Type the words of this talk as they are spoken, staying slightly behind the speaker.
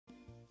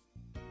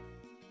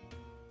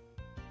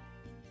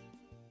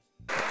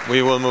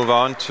We will move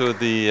on to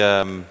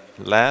the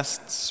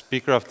last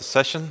speaker of the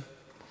session,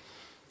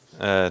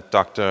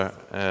 Dr.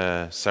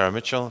 Sarah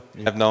Mitchell.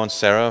 I've known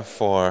Sarah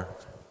for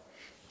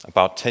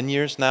about 10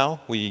 years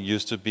now. We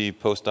used to be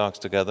postdocs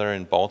together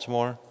in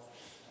Baltimore.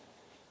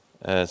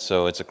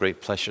 So it's a great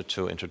pleasure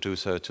to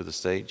introduce her to the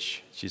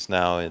stage. She's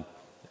now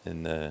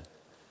in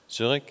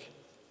Zurich.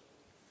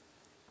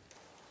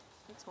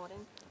 Thanks, Morten.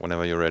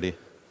 Whenever you're ready.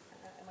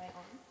 Am I on?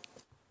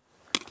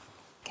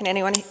 Can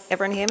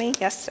everyone hear me?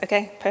 Yes?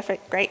 Okay,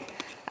 perfect, great.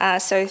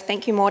 So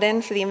thank you,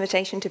 Morten, for the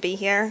invitation to be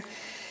here.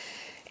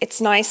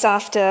 It's nice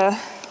after,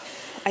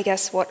 I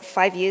guess,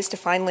 5 years to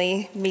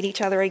finally meet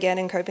each other again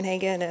in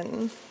Copenhagen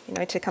and,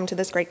 to come to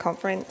this great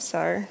conference.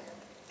 So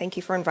thank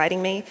you for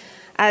inviting me.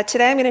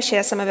 Today I'm going to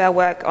share some of our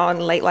work on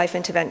late life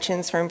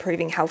interventions for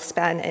improving health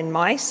span in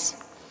mice.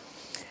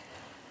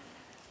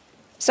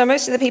 So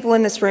most of the people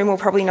in this room will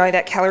probably know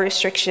that calorie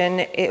restriction,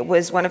 it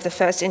was one of the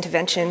first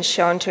interventions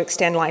shown to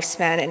extend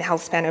lifespan and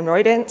health span in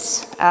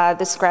rodents.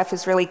 This graph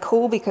is really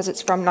cool because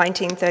it's from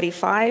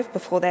 1935,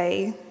 before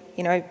they,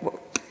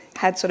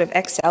 had sort of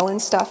Excel and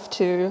stuff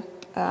to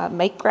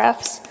make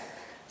graphs.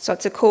 So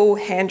it's a cool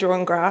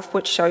hand-drawn graph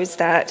which shows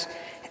that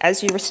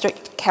as you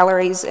restrict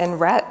calories in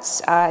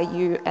rats,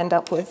 you end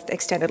up with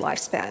extended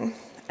lifespan.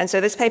 And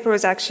so this paper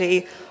was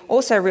actually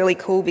also really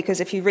cool because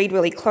if you read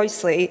really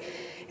closely,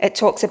 it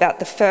talks about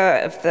the fur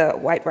of the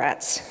white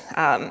rats.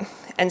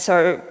 And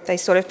so they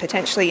sort of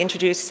potentially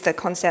introduced the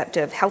concept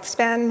of health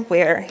span,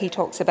 where he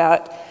talks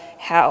about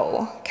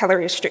how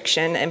calorie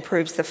restriction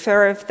improves the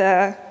fur of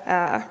the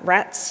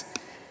rats.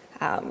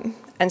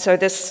 And so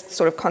this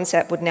sort of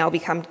concept would now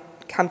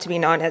come to be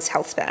known as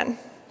health span.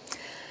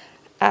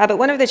 But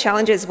one of the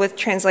challenges with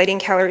translating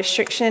calorie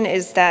restriction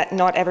is that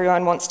not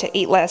everyone wants to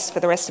eat less for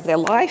the rest of their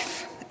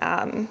life.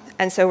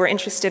 And so we're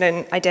interested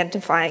in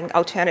identifying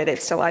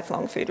alternatives to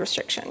lifelong food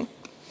restriction.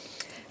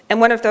 And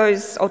one of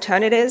those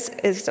alternatives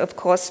is, of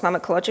course,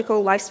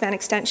 pharmacological lifespan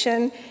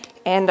extension.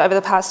 And over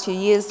the past few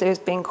years, there's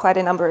been quite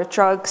a number of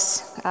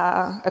drugs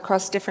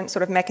across different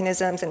sort of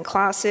mechanisms and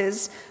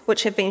classes,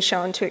 which have been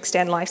shown to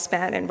extend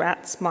lifespan in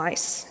rats,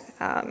 mice,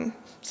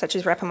 such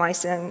as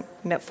rapamycin,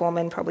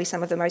 metformin, probably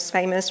some of the most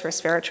famous,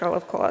 resveratrol,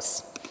 of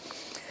course.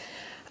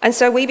 And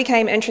so we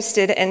became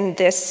interested in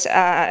this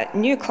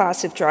new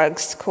class of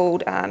drugs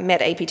called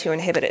MET-AP2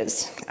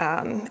 inhibitors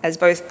as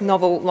both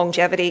novel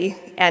longevity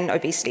and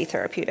obesity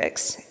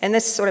therapeutics. And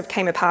this sort of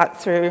came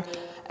apart through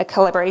a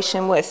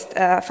collaboration with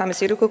a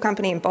pharmaceutical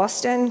company in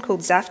Boston called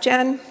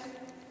Zafgen,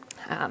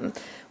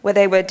 where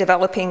they were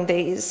developing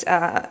these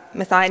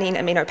methionine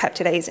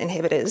aminopeptidase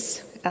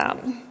inhibitors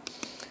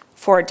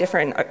for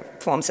different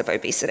forms of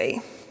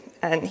obesity.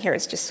 And here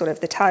is just sort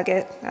of the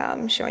target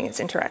showing its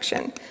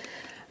interaction.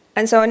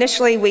 And so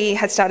initially we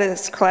had started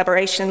this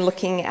collaboration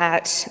looking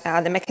at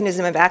the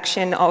mechanism of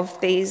action of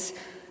these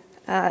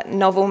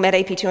novel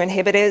MET-AP2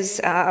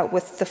 inhibitors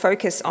with the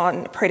focus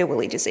on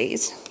Prader-Willi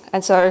disease.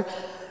 And so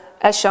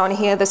as shown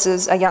here, this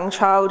is a young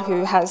child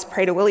who has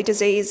Prader-Willi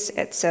disease.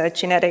 It's a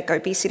genetic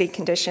obesity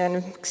condition,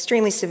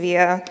 extremely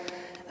severe.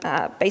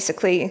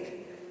 Basically,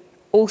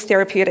 all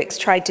therapeutics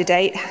tried to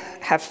date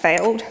have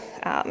failed.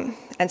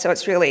 And so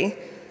it's really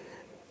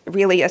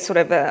a sort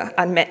of an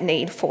unmet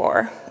need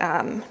for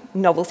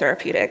novel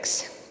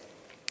therapeutics.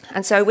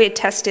 And so we had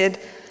tested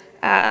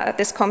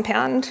this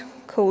compound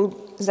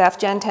called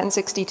Zafgen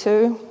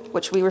 1062,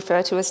 which we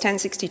refer to as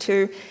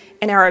 1062,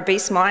 in our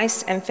obese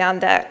mice, and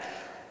found that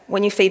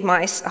when you feed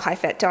mice a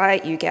high-fat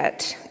diet, you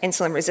get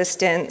insulin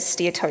resistance,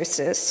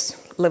 steatosis,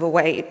 liver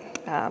weight,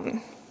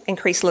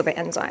 increased liver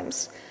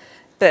enzymes.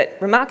 But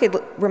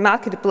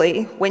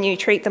remarkably, when you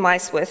treat the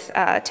mice with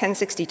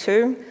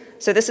 1062,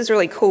 so this is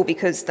really cool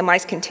because the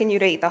mice continue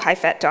to eat the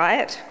high-fat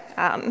diet,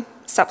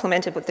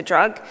 supplemented with the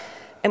drug,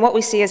 and what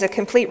we see is a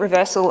complete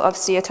reversal of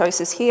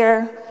steatosis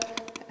here,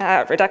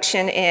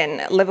 reduction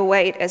in liver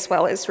weight, as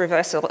well as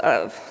reversal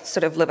of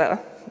sort of liver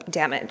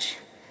damage.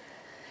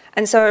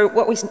 And so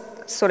what we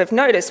sort of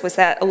noticed was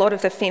that a lot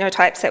of the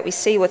phenotypes that we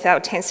see with our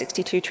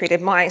 1062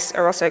 treated mice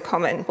are also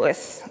common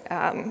with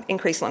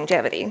increased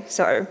longevity.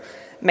 So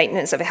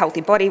maintenance of a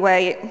healthy body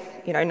weight,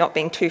 not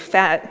being too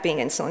fat, being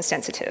insulin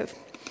sensitive.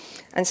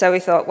 And so we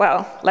thought,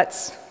 well,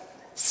 let's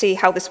see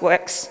how this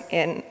works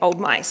in old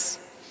mice.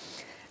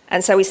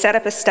 And so we set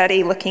up a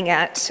study looking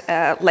at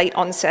late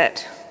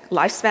onset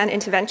lifespan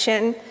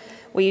intervention.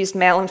 We used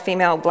male and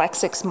female black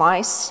 6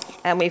 mice,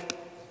 and we've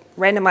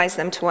randomized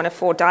them to one of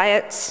 4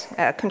 diets: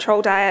 a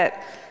control diet,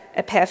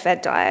 a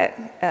pair-fed diet,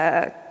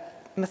 a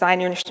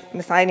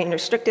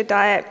methionine-restricted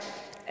diet,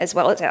 as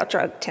well as our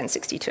drug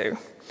 1062.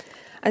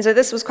 And so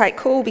this was quite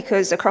cool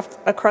because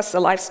across the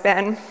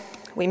lifespan,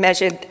 we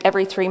measured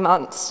every 3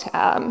 months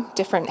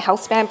different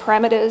health span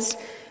parameters,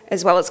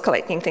 as well as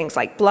collecting things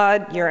like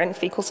blood, urine,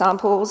 fecal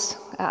samples.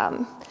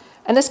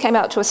 And this came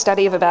out to a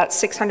study of about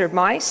 600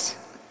 mice.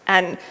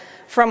 And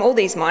from all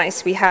these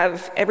mice, we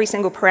have every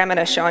single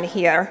parameter shown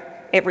here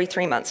every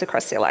 3 months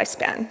across their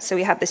lifespan. So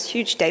we have this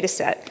huge data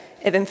set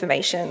of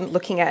information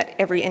looking at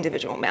every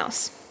individual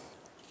mouse.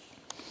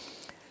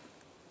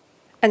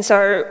 And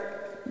so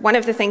one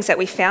of the things that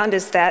we found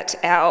is that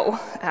our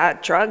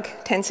drug,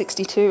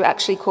 1062,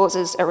 actually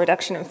causes a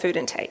reduction in food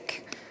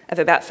intake of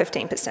about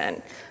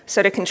 15%.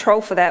 So to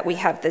control for that, we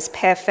have this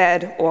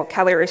pair-fed or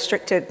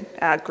calorie-restricted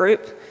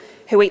group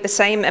who eat the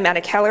same amount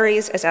of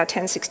calories as our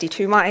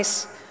 1062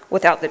 mice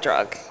without the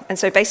drug. And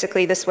so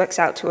basically this works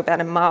out to about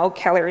a mild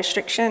calorie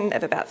restriction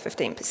of about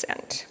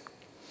 15%.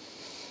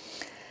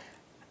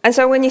 And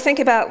so when you think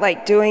about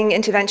like doing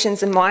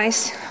interventions in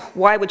mice,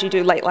 why would you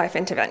do late life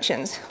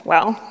interventions?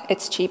 Well,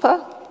 it's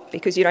cheaper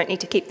because you don't need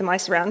to keep the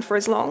mice around for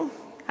as long.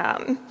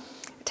 It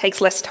takes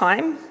less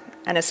time,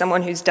 and as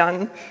someone who's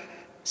done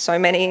so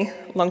many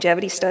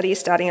longevity studies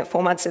starting at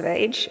 4 months of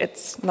age,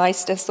 it's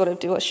nice to sort of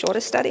do a shorter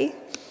study.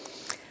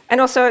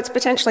 And also it's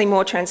potentially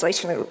more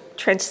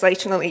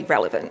translationally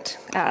relevant.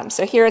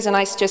 So here is a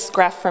nice just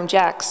graph from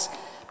Jack's,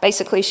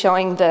 basically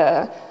showing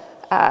the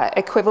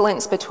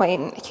equivalence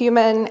between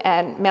human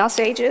and mouse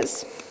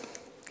ages.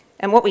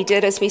 And what we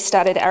did is we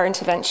started our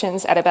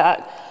interventions at about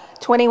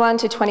 21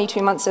 to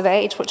 22 months of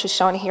age, which is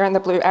shown here in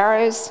the blue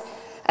arrows,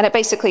 and it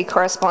basically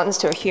corresponds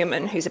to a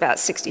human who's about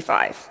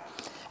 65.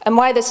 And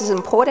why this is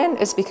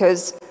important is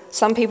because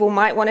some people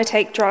might want to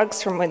take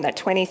drugs from when they're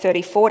 20,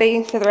 30,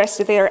 40 for the rest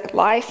of their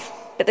life,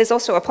 but there's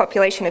also a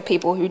population of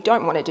people who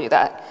don't want to do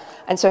that.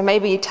 And so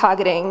maybe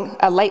targeting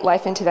a late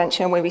life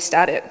intervention where we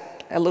start it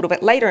a little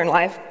bit later in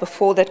life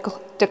before the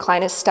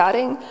decline is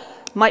starting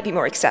might be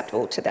more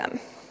acceptable to them.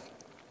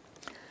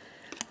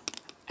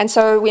 And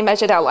so we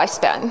measured our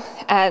lifespan,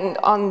 and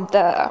on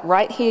the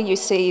right here you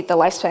see the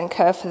lifespan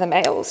curve for the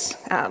males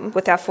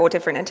with our 4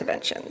 different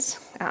interventions.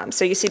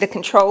 So you see the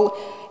control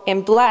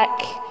in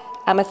black,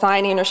 our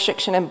methionine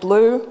restriction in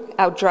blue,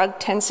 our drug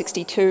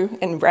 1062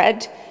 in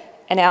red,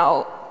 and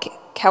our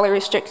calorie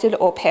restricted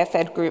or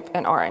pair-fed group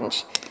in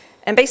orange.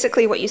 And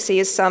basically what you see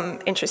is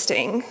some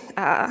interesting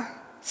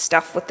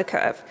stuff with the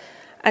curve.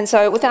 And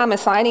so with our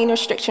methionine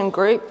restriction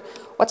group,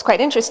 what's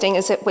quite interesting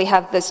is that we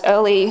have this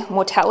early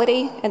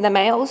mortality in the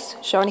males,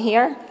 shown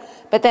here,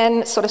 but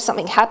then sort of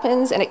something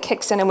happens and it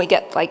kicks in and we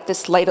get like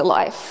this later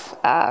life,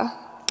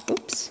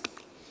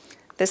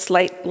 this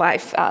late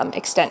life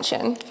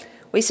extension.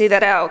 We see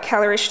that our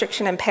calorie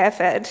restriction and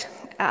pair-fed,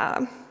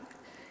 our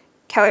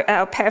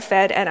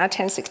pair-fed and our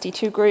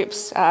 1062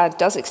 groups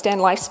does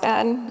extend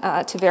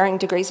lifespan to varying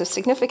degrees of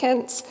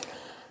significance.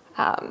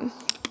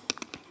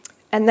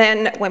 And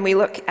then when we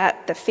look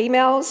at the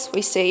females,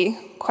 we see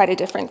quite a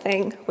different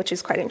thing, which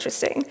is quite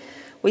interesting.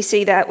 We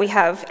see that we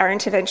have, our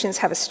interventions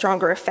have a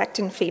stronger effect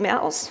in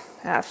females.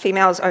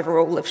 Females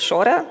overall live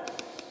shorter,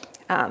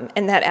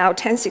 and that our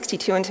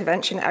 1062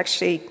 intervention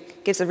actually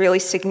gives a really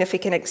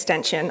significant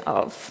extension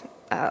of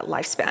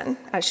lifespan,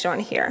 as shown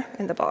here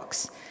in the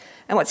box.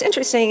 And what's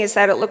interesting is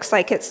that it looks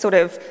like it's sort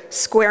of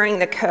squaring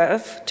the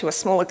curve to a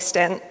small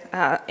extent,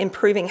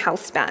 improving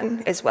health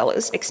span as well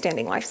as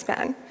extending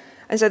lifespan.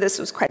 And so this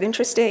was quite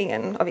interesting,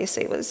 and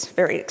obviously it was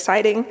very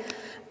exciting.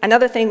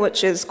 Another thing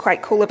which is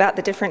quite cool about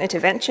the different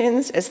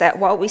interventions is that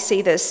while we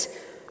see this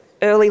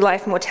early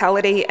life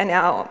mortality in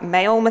our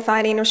male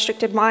methionine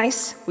restricted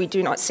mice, we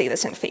do not see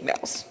this in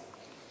females.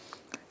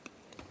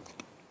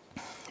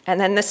 And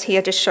then this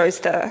here just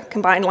shows the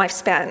combined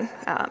lifespan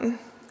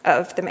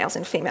of the males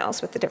and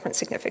females with the different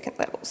significant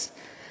levels.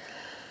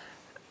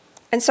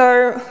 And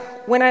so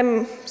when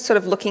I'm sort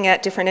of looking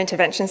at different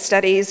intervention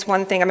studies,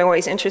 one thing I'm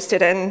always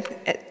interested in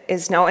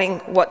is knowing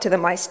what do the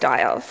mice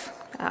die of.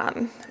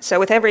 So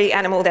with every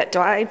animal that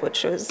died,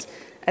 which was,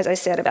 as I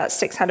said, about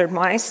 600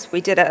 mice, we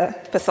did a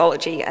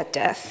pathology at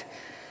death.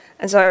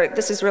 And so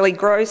this is really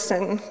gross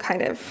and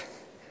kind of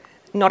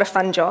not a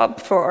fun job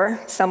for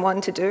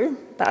someone to do,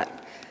 but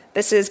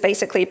this is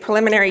basically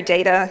preliminary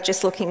data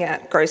just looking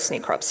at gross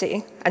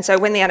necropsy. And so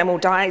when the animal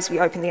dies, we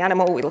open the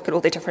animal, we look at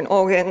all the different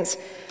organs,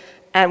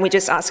 and we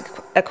just ask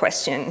a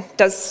question: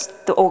 does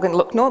the organ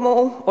look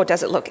normal or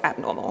does it look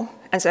abnormal?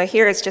 And so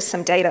here is just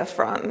some data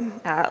from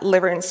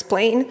liver and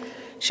spleen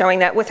showing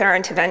that with our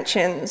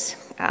interventions,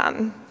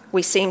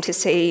 we seem to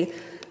see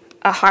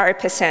a higher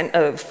percent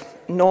of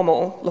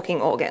normal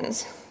looking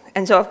organs.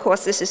 And so of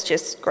course this is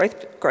just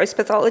gross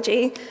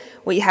pathology.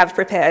 We have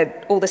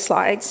prepared all the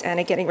slides and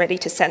are getting ready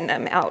to send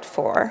them out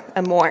for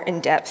a more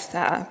in-depth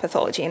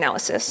pathology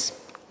analysis.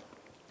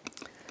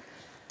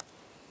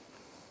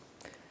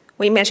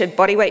 We measured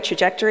body weight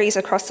trajectories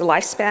across the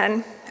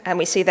lifespan, and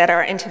we see that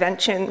our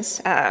interventions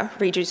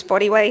reduce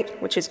body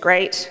weight, which is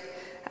great.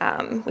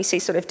 We see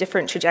sort of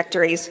different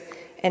trajectories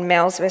in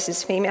males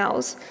versus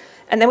females.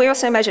 And then we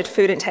also measured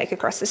food intake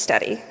across the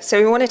study.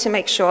 So we wanted to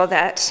make sure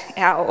that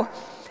our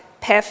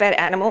pair-fed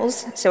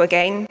animals, so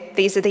again,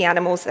 these are the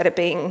animals that are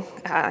being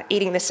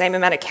eating the same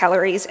amount of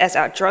calories as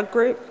our drug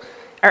group,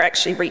 are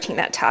actually reaching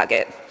that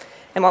target.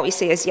 And what we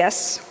see is,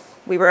 yes,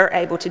 we were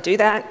able to do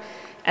that,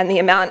 and the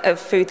amount of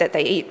food that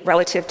they eat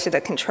relative to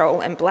the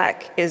control in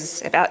black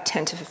is about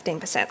 10 to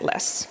 15%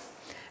 less.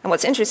 And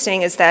what's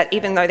interesting is that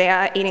even though they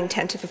are eating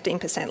 10 to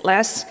 15%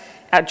 less,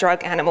 our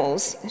drug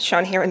animals,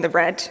 shown here in the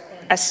red,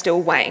 are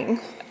still weighing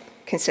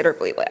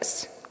considerably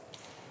less.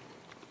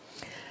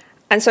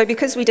 And so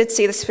because we did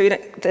see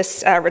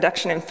this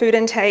reduction in food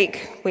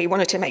intake, we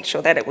wanted to make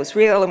sure that it was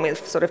real, and we've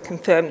sort of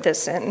confirmed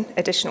this in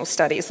additional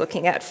studies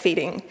looking at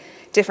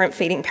different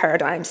feeding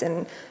paradigms,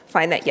 and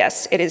find that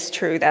yes, it is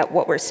true that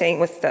what we're seeing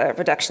with the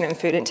reduction in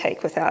food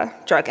intake with our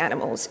drug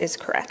animals is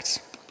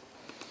correct.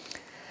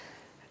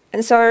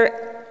 And so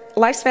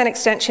lifespan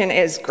extension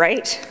is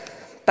great,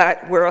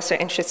 but we're also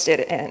interested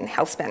in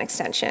health span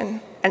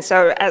extension. And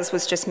so, as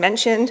was just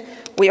mentioned,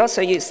 we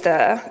also use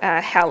the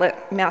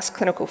Howlett Mouse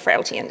Clinical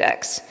Frailty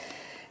Index.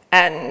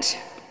 And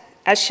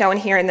as shown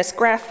here in this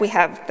graph, we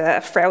have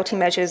the frailty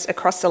measures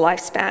across the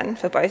lifespan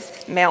for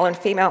both male and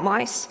female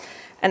mice.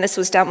 And this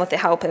was done with the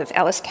help of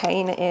Alice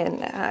Kane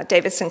in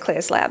David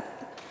Sinclair's lab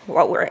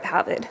while we're at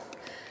Harvard.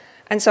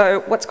 And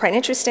so what's quite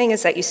interesting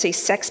is that you see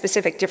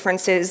sex-specific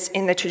differences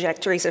in the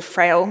trajectories of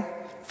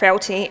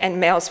frailty in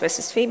males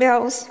versus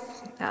females.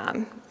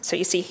 So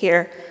you see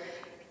here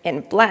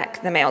in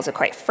black, the males are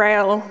quite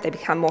frail, they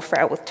become more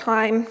frail with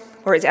time,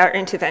 whereas our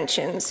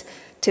interventions,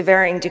 to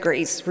varying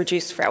degrees,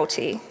 reduce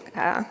frailty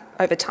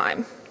over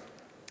time.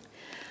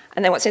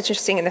 And then what's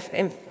interesting in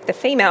the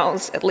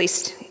females, at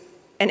least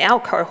in our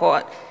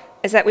cohort,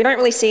 is that we don't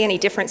really see any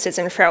differences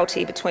in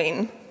frailty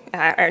between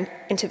our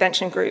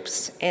intervention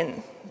groups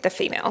in the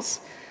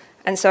females.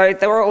 And so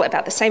they're all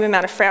about the same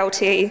amount of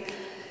frailty.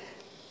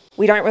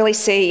 We don't really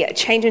see a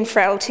change in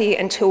frailty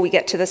until we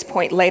get to this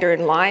point later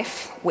in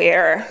life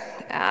where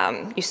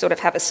you sort of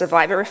have a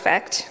survivor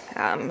effect,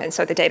 and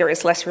so the data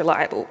is less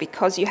reliable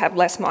because you have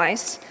less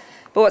mice.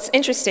 But what's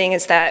interesting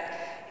is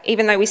that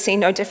even though we see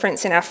no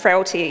difference in our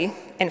frailty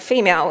in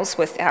females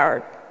with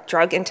our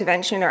drug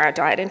intervention or our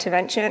diet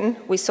intervention,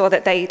 we saw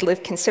that they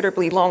live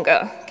considerably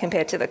longer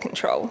compared to the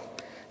control.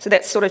 So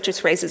that sort of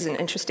just raises an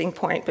interesting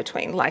point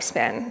between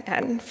lifespan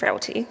and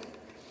frailty.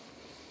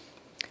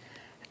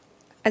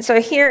 And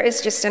so here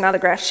is just another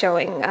graph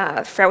showing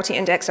frailty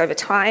index over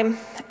time.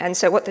 And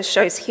so what this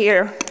shows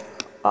here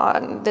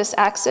on this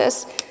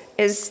axis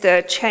is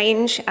the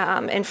change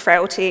in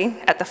frailty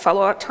at the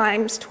follow-up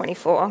times,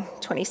 24,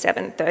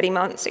 27, 30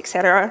 months,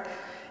 etc.,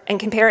 and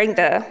comparing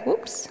the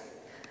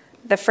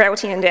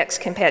frailty index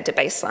compared to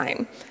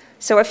baseline.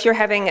 So if you're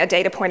having a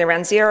data point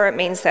around 0, it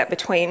means that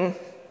between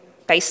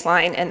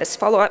baseline and this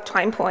follow-up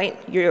time point,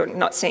 you're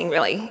not seeing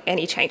really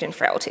any change in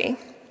frailty.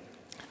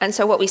 And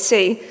so what we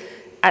see,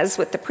 as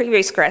with the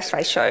previous graph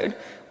I showed,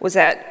 was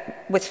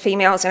that with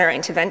females in our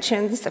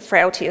interventions, the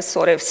frailty is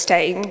sort of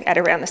staying at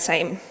around the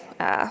same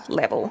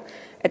level.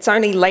 It's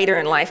only later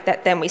in life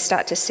that then we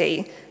start to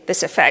see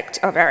this effect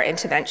of our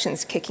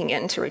interventions kicking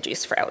in to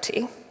reduce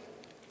frailty.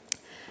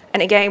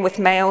 And again, with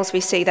males,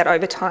 we see that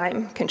over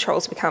time,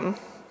 controls become,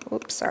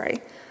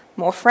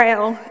 more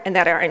frail, and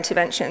that our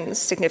interventions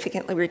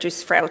significantly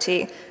reduce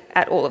frailty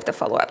at all of the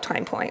follow-up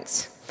time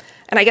points.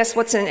 And I guess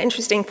what's an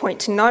interesting point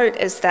to note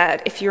is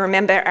that if you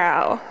remember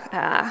our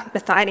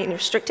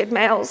methionine-restricted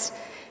males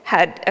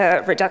had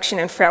a reduction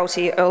in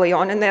frailty early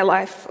on in their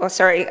life,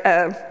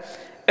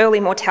 early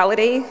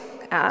mortality.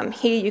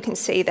 Here you can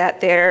see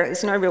that there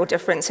is no real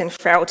difference in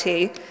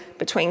frailty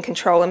between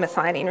control and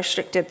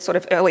methionine-restricted sort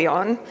of early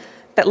on.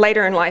 But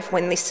later in life,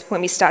 when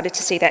we started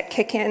to see that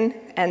kick in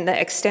and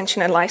the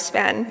extension in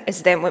lifespan,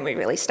 is then when we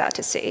really start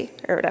to see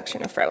a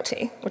reduction in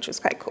frailty, which was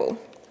quite cool.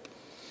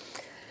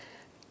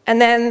 And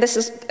then this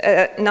is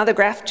another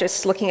graph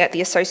just looking at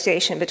the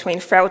association between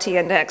frailty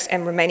index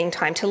and remaining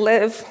time to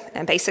live.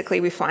 And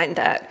basically we find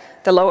that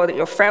the lower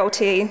your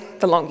frailty,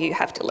 the longer you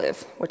have to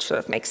live, which sort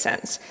of makes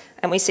sense.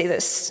 And we see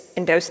this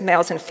in both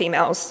males and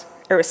females,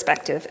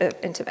 irrespective of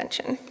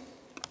intervention.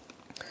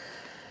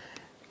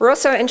 We're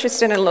also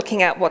interested in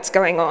looking at what's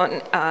going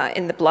on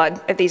in the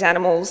blood of these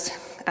animals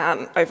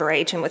over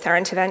age and with our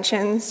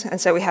interventions. And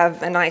so we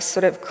have a nice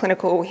sort of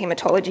clinical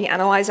hematology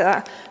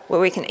analyzer where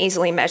we can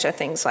easily measure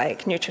things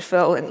like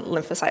neutrophil and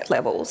lymphocyte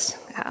levels.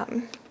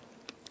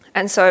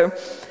 And so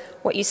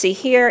what you see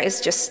here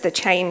is just the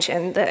change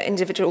in the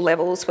individual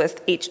levels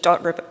with each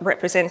dot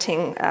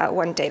representing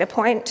one data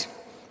point.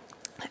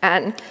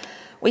 And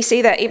we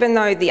see that even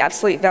though the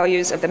absolute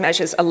values of the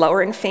measures are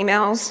lower in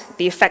females,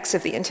 the effects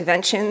of the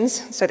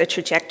interventions, so the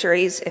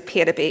trajectories,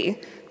 appear to be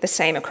the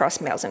same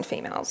across males and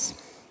females.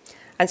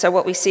 And so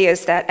what we see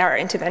is that our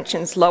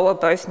interventions lower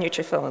both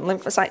neutrophil and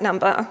lymphocyte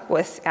number,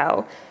 with our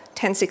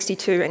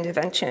 1062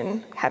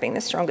 intervention having the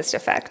strongest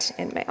effect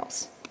in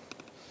males.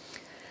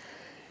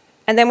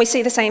 And then we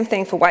see the same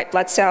thing for white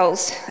blood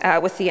cells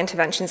with the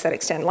interventions that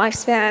extend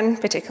lifespan,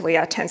 particularly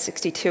our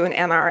 1062 and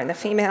MR in the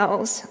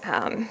females.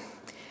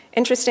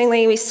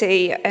 Interestingly, we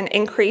see an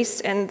increase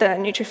in the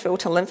neutrophil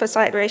to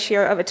lymphocyte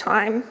ratio over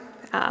time,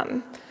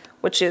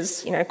 which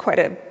is quite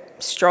a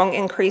strong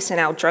increase in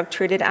our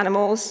drug-treated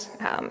animals.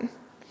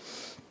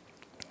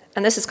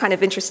 And this is kind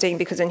of interesting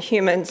because in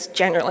humans,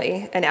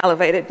 generally, an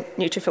elevated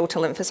neutrophil to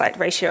lymphocyte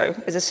ratio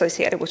is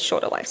associated with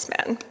shorter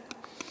lifespan.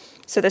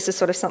 So this is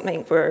sort of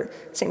something that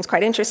seems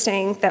quite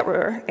interesting that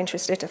we're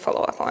interested to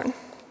follow up on.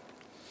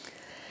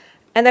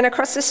 And then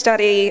across the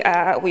study,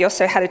 we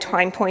also had a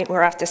time point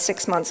where after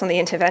 6 months on the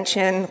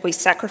intervention, we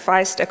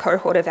sacrificed a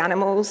cohort of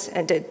animals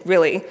and did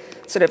really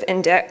sort of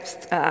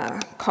in-depth,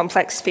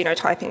 complex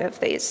phenotyping of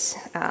these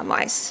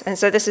mice. And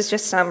so this is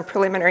just some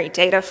preliminary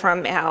data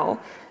from our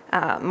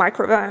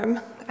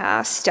microbiome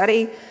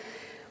study,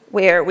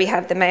 where we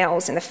have the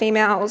males and the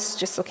females,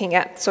 just looking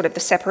at sort of the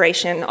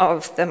separation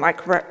of the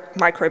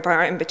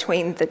microbiome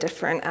between the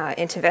different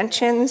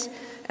interventions.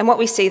 And what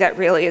we see that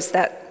really is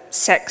that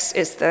sex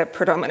is the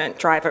predominant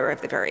driver of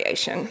the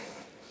variation.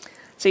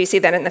 So you see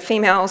that in the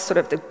females, sort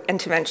of the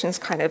interventions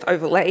kind of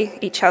overlay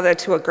each other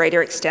to a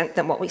greater extent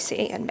than what we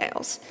see in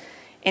males.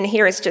 And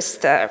here is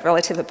just the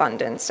relative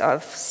abundance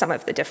of some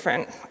of the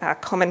different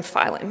common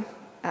phylum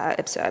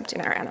observed in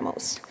our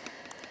animals.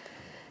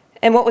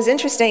 And what was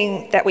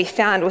interesting that we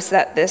found was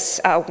that this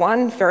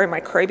one,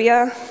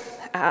 Microbia,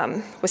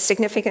 was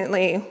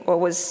significantly, or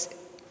was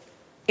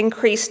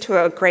increased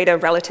to a greater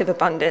relative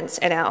abundance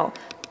in our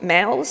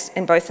males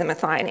in both the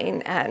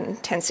methionine and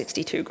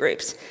 1062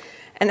 groups.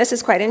 And this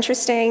is quite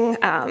interesting.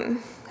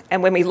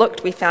 And when we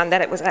looked, we found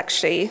that it was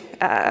actually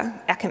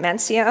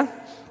Akkermansia.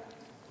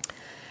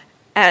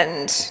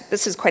 And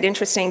this is quite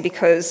interesting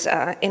because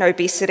in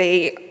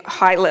obesity,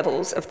 high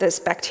levels of this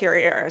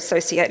bacteria are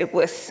associated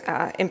with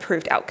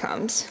improved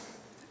outcomes,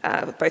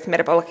 both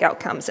metabolic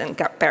outcomes and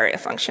gut barrier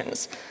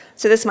functions.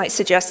 So this might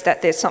suggest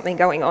that there's something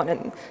going on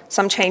and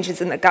some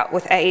changes in the gut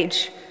with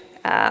age,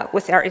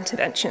 with our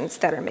interventions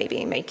that are maybe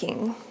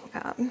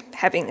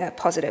having a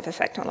positive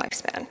effect on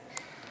lifespan.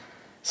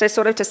 So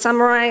sort of to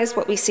summarize,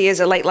 what we see is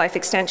a late life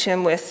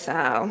extension with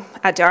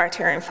our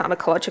dietary and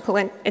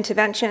pharmacological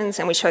interventions,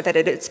 and we show that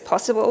it is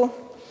possible.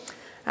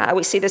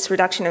 We see this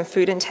reduction in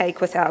food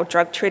intake with our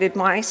drug-treated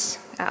mice,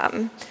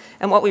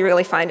 and what we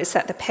really find is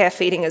that the pair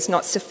feeding is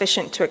not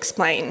sufficient to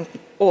explain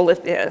all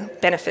of the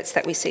benefits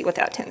that we see with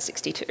our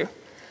 1062.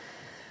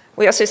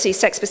 We also see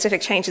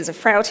sex-specific changes of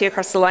frailty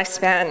across the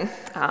lifespan,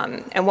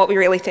 and what we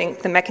really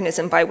think the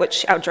mechanism by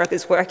which our drug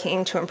is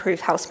working to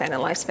improve health span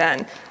and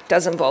lifespan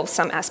does involve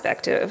some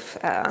aspect of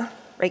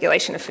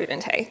regulation of food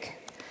intake.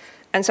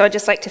 And so I'd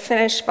just like to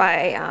finish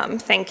by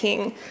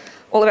thanking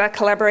all of our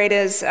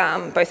collaborators,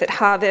 both at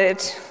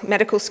Harvard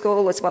Medical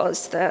School as well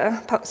as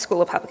the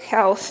School of Public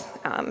Health,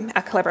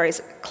 our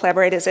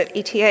collaborators at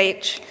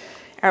ETH,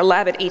 our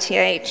lab at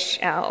ETH,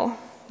 our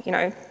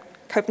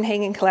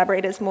Copenhagen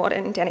collaborators, Maud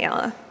and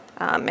Daniela,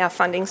 our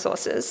funding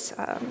sources.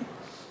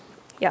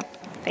 Yeah,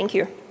 thank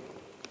you.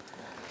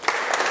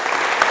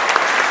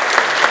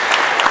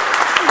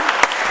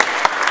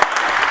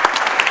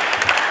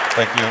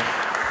 Thank you.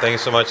 Thank you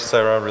so much,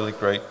 Sarah. Really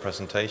great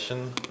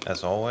presentation,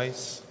 as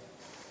always.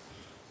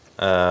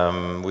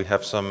 We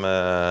have some,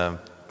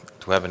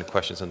 do we have any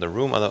questions in the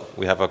room?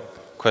 We have a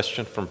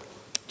question from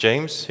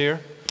James here.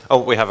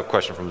 Oh, we have a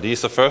question from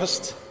Lisa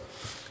first.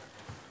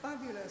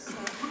 Fabulous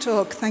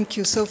talk, thank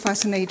you, so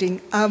fascinating.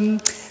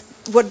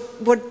 What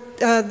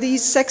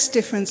these sex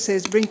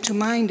differences bring to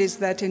mind is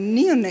that in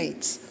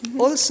neonates,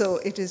 also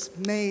it is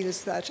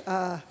males that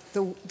are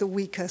the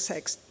weaker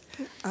sex.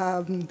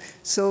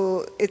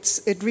 So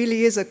it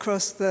really is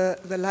across the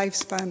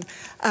lifespan.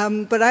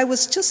 But I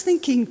was just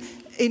thinking,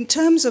 in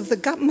terms of the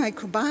gut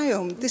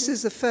microbiome, this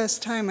is the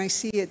first time I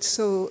see it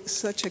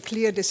such a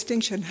clear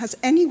distinction. Has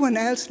anyone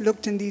else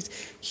looked in these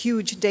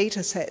huge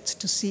data sets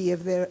to see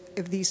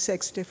if these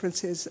sex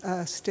differences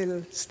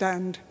still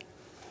stand?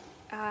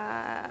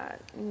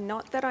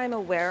 Not that I'm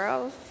aware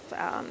of.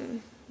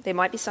 There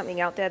might be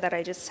something out there that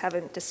I just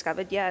haven't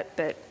discovered yet,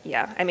 but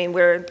yeah, I mean,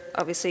 we're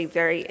obviously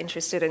very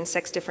interested in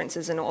sex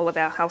differences in all of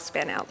our health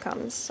span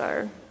outcomes.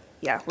 So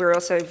yeah, we're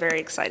also very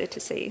excited to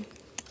see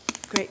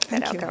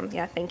that outcome.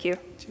 Yeah, thank you.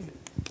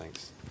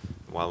 Thanks.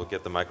 While we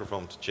get the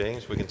microphone to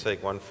James, we can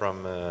take one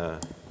from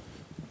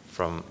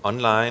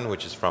online,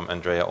 which is from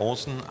Andrea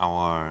Olsen,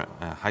 our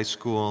high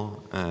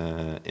school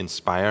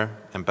Inspire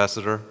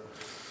ambassador.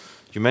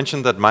 You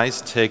mentioned that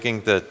mice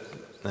taking the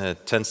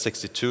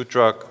 1062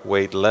 drug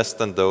weighed less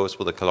than those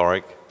with a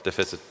caloric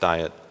deficit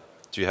diet.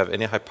 Do you have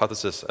any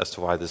hypothesis as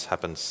to why this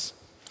happens?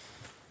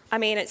 I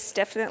mean, it's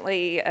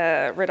definitely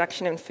a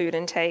reduction in food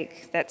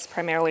intake that's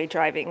primarily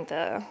driving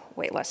the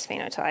weight loss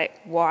phenotype.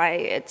 Why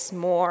it's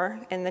more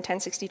in the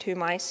 1062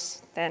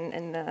 mice than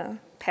in the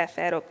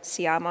pair-fed or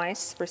CR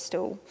mice, we're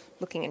still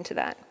looking into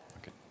that.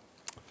 Okay.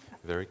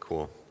 Very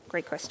cool.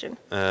 Great question.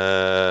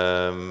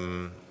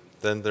 Then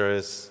there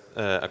is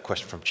a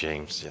question from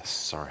James. Yes,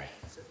 sorry.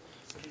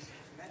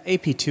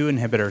 AP2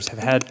 inhibitors have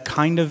had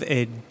kind of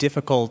a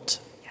difficult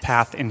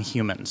path in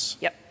humans.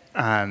 Yep.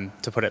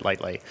 To put it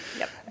lightly.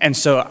 Yep. And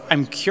so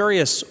I'm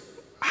curious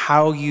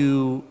how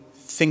you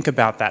think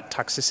about that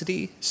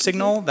toxicity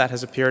signal that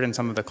has appeared in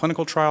some of the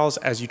clinical trials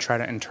as you try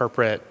to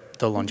interpret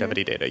the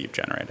longevity data you've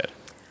generated.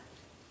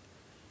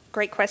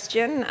 Great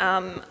question.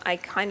 I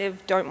kind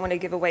of don't want to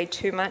give away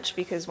too much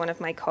because one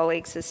of my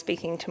colleagues is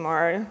speaking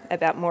tomorrow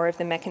about more of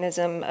the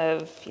mechanism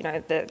of,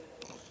 the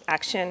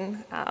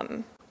action.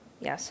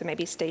 Yeah, so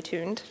maybe stay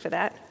tuned for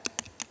that.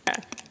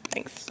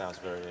 Thanks. Sounds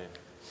very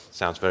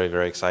Sounds very,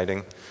 very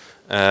exciting.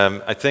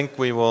 I think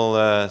we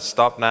will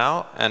stop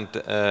now, and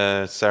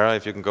Sarah,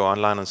 if you can go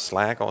online on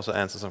Slack, also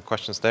answer some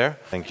questions there.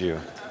 Thank you.